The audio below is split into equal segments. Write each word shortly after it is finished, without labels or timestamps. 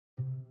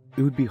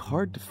It would be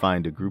hard to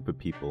find a group of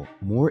people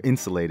more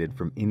insulated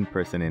from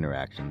in-person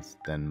interactions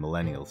than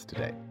millennials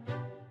today.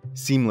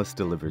 Seamless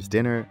delivers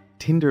dinner,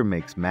 Tinder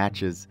makes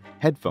matches,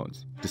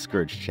 headphones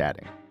discourage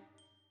chatting.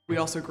 We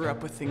also grew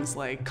up with things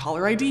like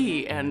caller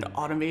ID and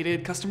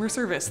automated customer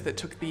service that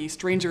took the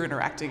stranger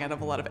interacting out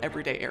of a lot of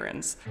everyday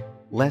errands.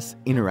 Less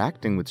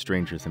interacting with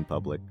strangers in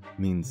public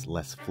means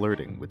less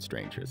flirting with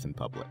strangers in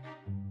public.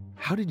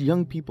 How did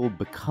young people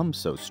become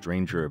so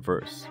stranger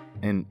averse?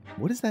 And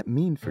what does that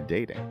mean for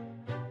dating?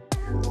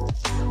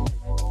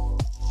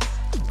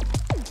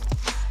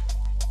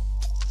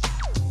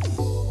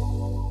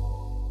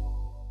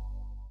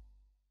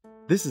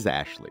 This is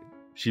Ashley.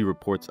 She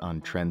reports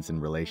on trends in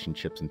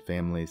relationships and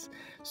families,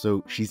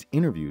 so she's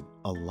interviewed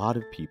a lot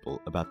of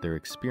people about their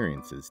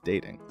experiences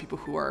dating. People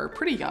who are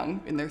pretty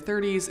young, in their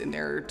 30s, in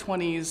their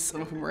 20s,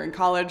 some of whom are in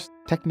college.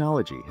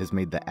 Technology has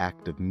made the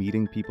act of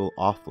meeting people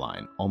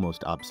offline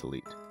almost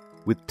obsolete.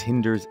 With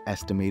Tinder's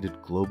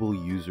estimated global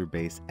user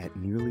base at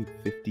nearly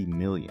 50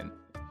 million,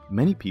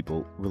 many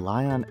people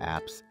rely on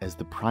apps as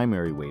the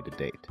primary way to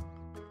date.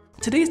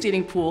 Today's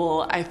dating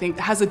pool, I think,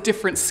 has a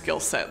different skill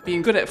set,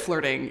 being good at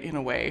flirting in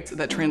a way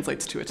that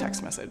translates to a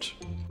text message.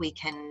 We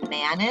can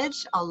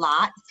manage a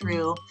lot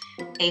through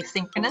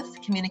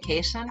asynchronous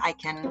communication. I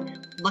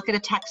can look at a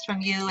text from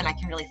you and I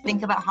can really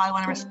think about how I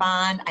want to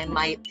respond. I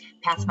might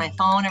pass my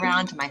phone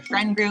around to my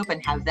friend group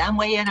and have them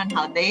weigh in on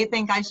how they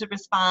think I should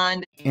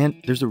respond. And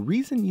there's a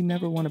reason you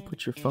never want to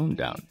put your phone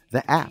down.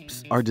 The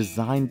apps are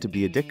designed to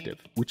be addictive,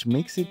 which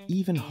makes it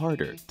even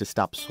harder to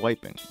stop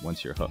swiping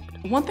once you're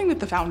hooked. One thing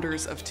that the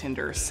founders of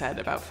Tinder said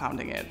about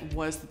founding it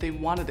was that they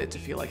wanted it to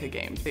feel like a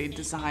game. They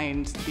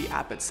designed the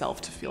app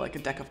itself to feel like a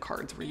deck of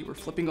cards where you were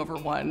flipping over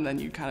one, then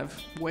you kind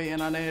of weigh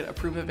in on it,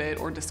 approve of it,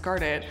 or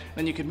discard it,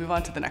 then you could move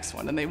on to the next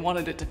one. And they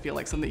wanted it to feel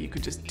like something you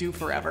could just do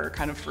forever,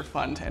 kind of for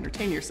fun, to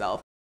entertain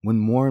yourself. When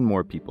more and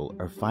more people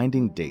are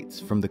finding dates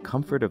from the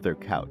comfort of their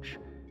couch,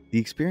 the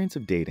experience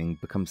of dating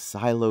becomes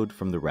siloed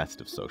from the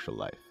rest of social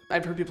life.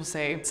 I've heard people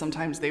say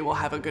sometimes they will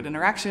have a good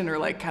interaction or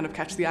like kind of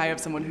catch the eye of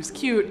someone who's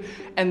cute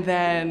and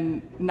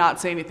then not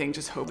say anything,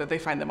 just hope that they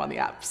find them on the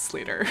apps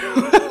later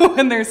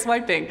when they're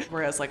swiping.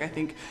 Whereas like I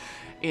think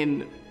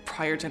in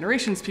prior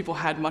generations, people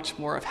had much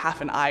more of half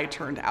an eye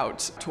turned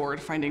out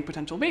toward finding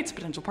potential mates,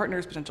 potential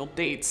partners, potential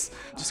dates,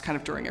 just kind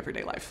of during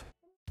everyday life.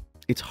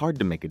 It's hard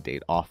to make a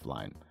date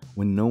offline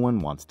when no one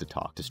wants to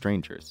talk to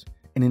strangers.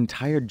 An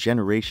entire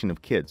generation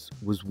of kids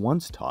was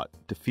once taught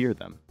to fear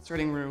them.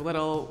 Starting when we were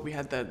little, we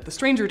had the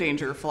stranger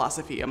danger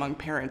philosophy among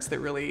parents that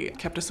really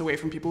kept us away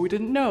from people we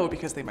didn't know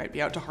because they might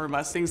be out to harm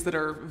us. Things that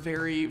are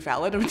very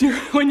valid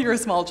when you're a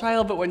small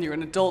child, but when you're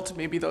an adult,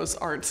 maybe those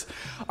aren't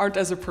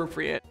as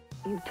appropriate.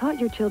 You've taught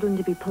your children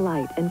to be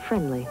polite and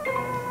friendly,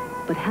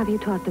 but have you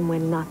taught them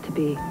when not to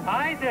be?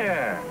 Hi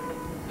there!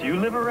 Do you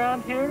live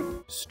around here?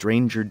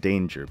 Stranger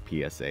danger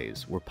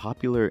PSAs were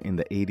popular in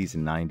the 80s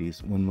and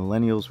 90s when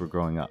millennials were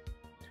growing up.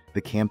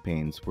 The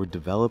campaigns were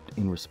developed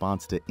in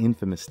response to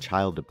infamous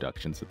child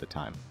abductions at the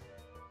time.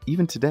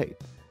 Even today,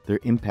 their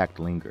impact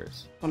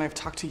lingers. When I've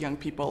talked to young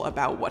people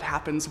about what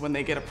happens when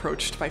they get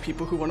approached by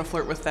people who want to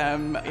flirt with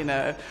them in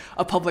a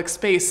public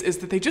space, is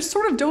that they just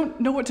sort of don't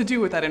know what to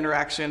do with that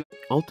interaction.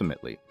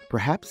 Ultimately,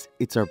 perhaps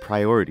it's our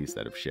priorities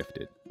that have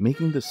shifted,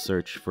 making the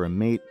search for a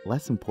mate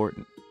less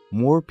important.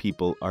 More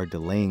people are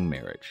delaying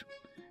marriage.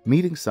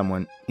 Meeting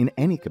someone in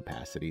any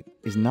capacity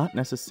is not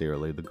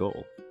necessarily the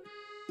goal.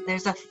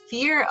 There's a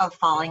fear of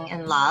falling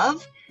in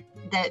love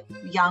that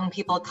young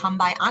people come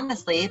by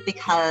honestly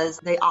because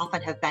they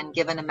often have been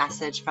given a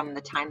message from the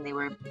time they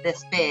were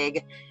this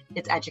big.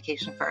 It's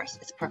education first,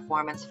 it's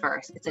performance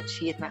first, it's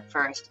achievement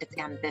first, it's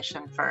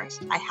ambition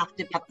first. I have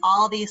to have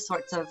all these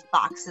sorts of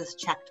boxes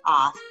checked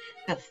off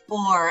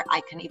before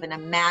I can even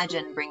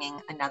imagine bringing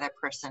another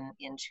person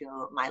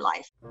into my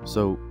life.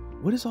 So,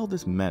 what has all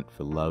this meant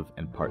for love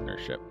and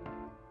partnership?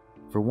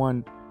 For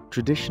one,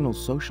 traditional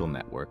social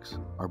networks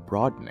are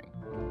broadening.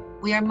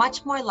 We are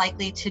much more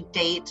likely to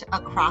date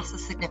across a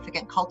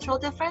significant cultural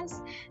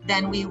difference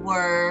than we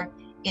were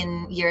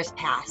in years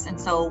past. And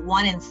so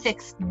 1 in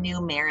 6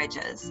 new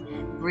marriages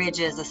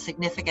bridges a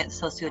significant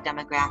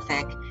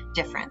socio-demographic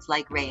difference,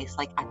 like race,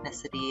 like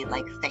ethnicity,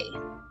 like faith.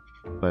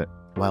 But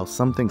while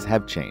some things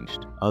have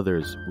changed,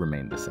 others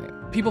remain the same.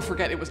 People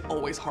forget it was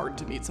always hard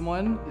to meet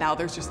someone. Now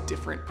there's just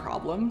different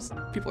problems.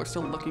 People are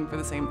still looking for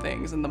the same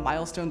things, and the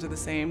milestones are the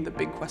same, the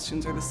big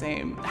questions are the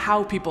same.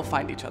 How people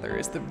find each other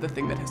is the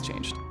thing that has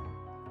changed.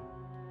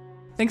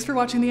 Thanks for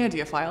watching The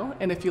Idea File,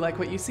 and if you like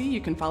what you see,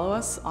 you can follow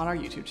us on our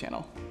YouTube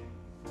channel.